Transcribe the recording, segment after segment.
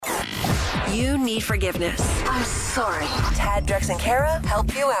You need forgiveness. I'm sorry. Tad, Drex, and Kara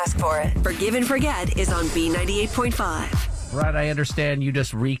help you ask for it. Forgive and Forget is on B98.5. Brad, I understand you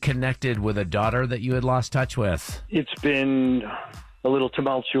just reconnected with a daughter that you had lost touch with. It's been a little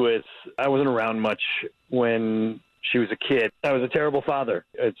tumultuous. I wasn't around much when she was a kid. I was a terrible father.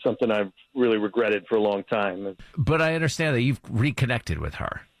 It's something I've really regretted for a long time. But I understand that you've reconnected with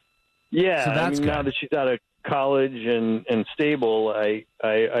her. Yeah, so that's now that she's out of college and stable, I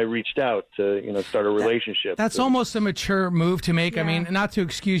reached out to start a relationship. That's almost a mature move to make. Yeah. I mean, not to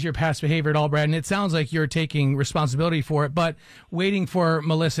excuse your past behavior at all, Brad, and it sounds like you're taking responsibility for it, but waiting for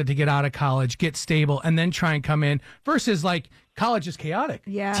Melissa to get out of college, get stable, and then try and come in versus like college is chaotic.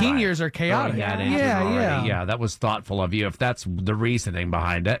 Yeah. Teen years are chaotic. Yeah, that was thoughtful of you if that's the reasoning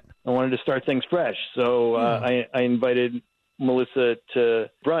behind it. I wanted to start things fresh, so I invited Melissa to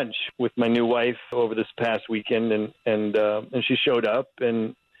brunch with my new wife over this past weekend, and she showed up,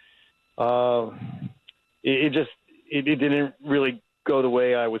 and it didn't really go the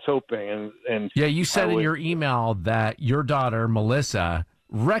way I was hoping. And yeah, you said in your email that your daughter Melissa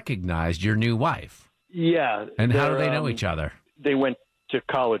recognized your new wife. Yeah, and how do they know each other? They went to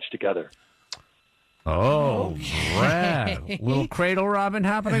college together. Oh, Brad. Little cradle robbing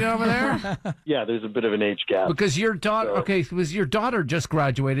happening over there? Yeah, there's a bit of an age gap. Because your daughter, was your daughter just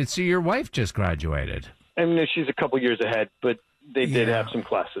graduated, so your wife just graduated. I mean, she's a couple years ahead, but they did have some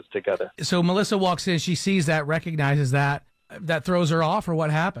classes together. So Melissa walks in, she sees that, recognizes that throws her off, or what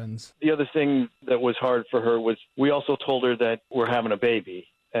happens? The other thing that was hard for her was we also told her that we're having a baby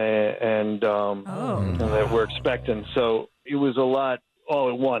and that we're expecting. So it was a lot all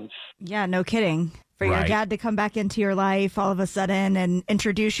at once. Yeah, no kidding. For your dad to come back into your life all of a sudden and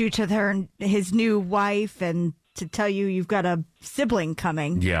introduce you to his new wife and to tell you you've got a sibling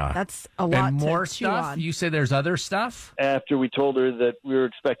coming. Yeah. That's a lot and more to chew stuff? on. You say there's other stuff? After we told her that we were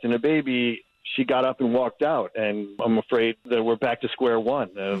expecting a baby, she got up and walked out. And I'm afraid that we're back to square one.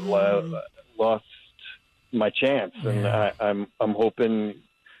 I've lost my chance. Yeah. And I'm hoping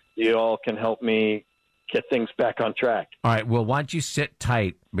you all can help me get things back on track. All right. Well, why don't you sit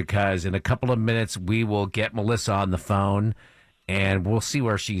tight, because in a couple of minutes we will get Melissa on the phone and we'll see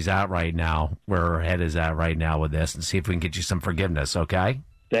where she's at right now, where her head is at right now with this, and see if we can get you some forgiveness, okay?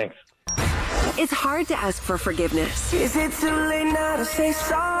 Thanks. It's hard to ask for forgiveness. Is it too late now to say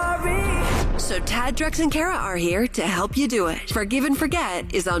sorry? So Tad, Drex, and Kara are here to help you do it. Forgive and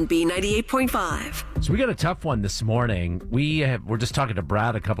Forget is on B98.5. So we got a tough one this morning. We're just talking to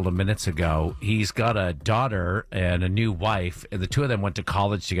Brad a couple of minutes ago. He's got a daughter and a new wife, and the two of them went to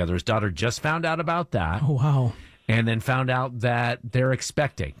college together. His daughter just found out about that. Oh, wow. And then found out that they're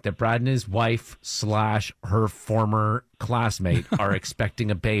expecting, that Brad and his wife / her former classmate are expecting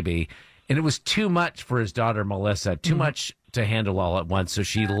a baby. And it was too much for his daughter, Melissa, too much to handle all at once. So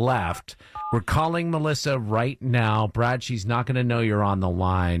she left. We're calling Melissa right now. Brad, she's not going to know you're on the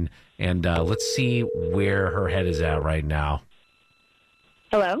line. And let's see where her head is at right now.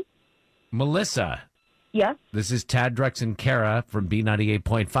 Hello? Melissa. Yes? This is Tad, Drex, and Kara from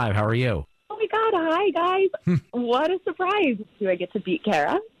B98.5. How are you? Oh, my God. Hi, guys. What a surprise. Do I get to beat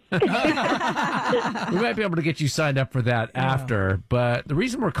Kara? We might be able to get you signed up for that after. But the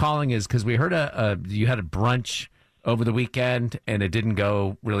reason we're calling is because we heard you had a brunch over the weekend, and it didn't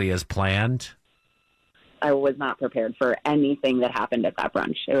go really as planned. I was not prepared for anything that happened at that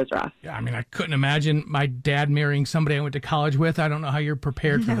brunch. It was rough. Yeah, I mean, I couldn't imagine my dad marrying somebody I went to college with. I don't know how you're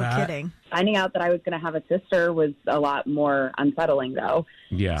prepared for that. No kidding. Finding out that I was going to have a sister was a lot more unsettling, though.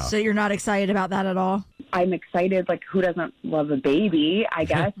 Yeah. So you're not excited about that at all? I'm excited. Like, who doesn't love a baby? I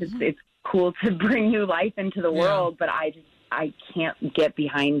guess it's cool to bring new life into the world, but I can't get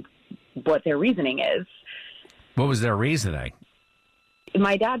behind what their reasoning is. What was their reasoning?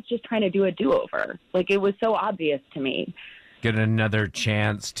 My dad's just trying to do a do-over. Like, it was so obvious to me. Get another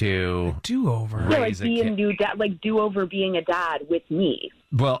chance to do-over. Yeah, like be a new dad, like do-over being a dad with me.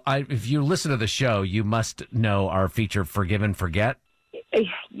 Well, if you listen to the show, you must know our feature, Forgive and Forget.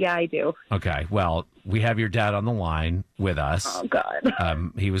 Yeah, I do. Okay, well, we have your dad on the line with us. Oh,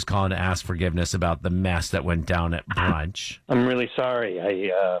 God. He was calling to ask forgiveness about the mess that went down at brunch. I'm really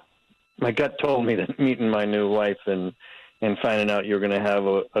sorry. My gut told me that meeting my new wife and finding out you were going to have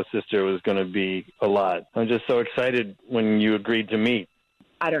a sister was going to be a lot. I'm just so excited when you agreed to meet.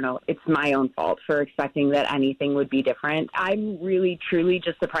 I don't know. It's my own fault for expecting that anything would be different. I'm really, truly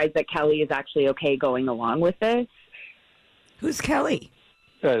just surprised that Kelly is actually okay going along with this. Who's Kelly?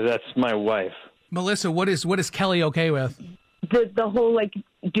 That's my wife. Melissa, what is Kelly okay with? The whole, like,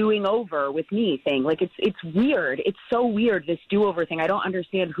 doing over with me thing. Like, it's weird. It's so weird, this do-over thing. I don't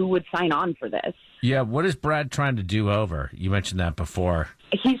understand who would sign on for this. Yeah, what is Brad trying to do over? You mentioned that before.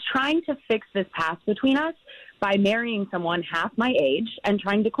 He's trying to fix this past between us by marrying someone half my age and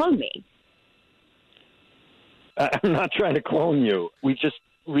trying to clone me. I'm not trying to clone you. We just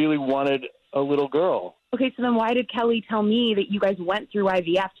really wanted a little girl. Okay, so then why did Kelly tell me that you guys went through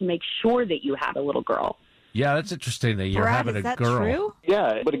IVF to make sure that you had a little girl? Yeah, that's interesting that you're Brad, having is a that girl. true?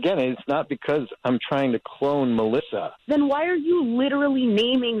 Yeah, but again, it's not because I'm trying to clone Melissa. Then why are you literally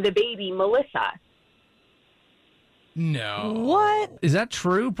naming the baby Melissa? No. What? Is that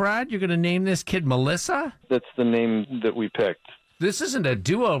true, Brad? You're going to name this kid Melissa? That's the name that we picked. This isn't a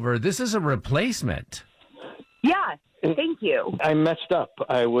do-over. This is a replacement. Yeah, thank you. I messed up.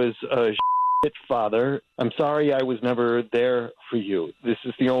 I was a shit father. I'm sorry I was never there for you. This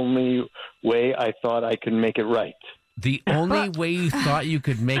is the only way I thought I could make it right. The only way you thought you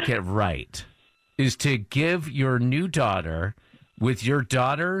could make it right is to give your new daughter with your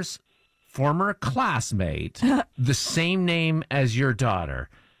daughter's former classmate the same name as your daughter.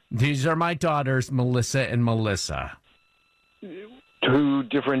 These are my daughters, Melissa and Melissa. 2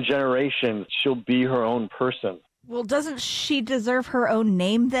 different generations. She'll be her own person. Well, doesn't she deserve her own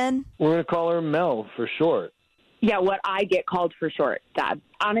name then? We're going to call her Mel for short. Yeah, what I get called for short, Dad.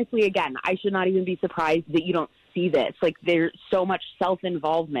 Honestly, again, I should not even be surprised that you don't see this. Like, there's so much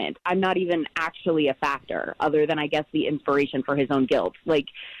self-involvement. I'm not even actually a factor, other than, I guess, the inspiration for his own guilt. Like,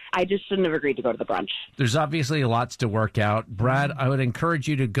 I just shouldn't have agreed to go to the brunch. There's obviously lots to work out. Brad, I would encourage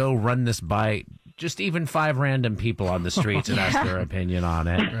you to go run this by just even 5 random people on the streets and ask their opinion on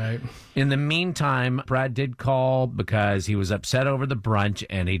it. Right. In the meantime, Brad did call because he was upset over the brunch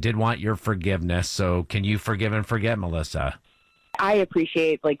and he did want your forgiveness. So can you forgive and forget, Melissa? I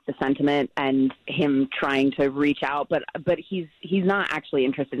appreciate like the sentiment and him trying to reach out, but he's not actually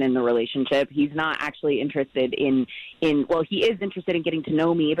interested in the relationship. He's not actually interested in well, he is interested in getting to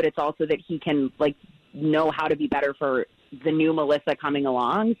know me, but it's also that he can like know how to be better for the new Melissa coming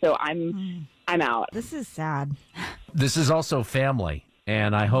along. So I'm out. This is sad. This is also family.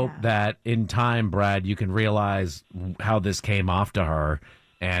 And I hope that in time, Brad, you can realize how this came off to her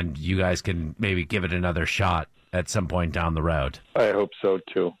and you guys can maybe give it another shot at some point down the road. I hope so,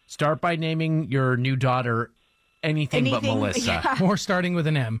 too. Start by naming your new daughter anything but Melissa. Yeah. Or starting with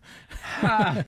an M.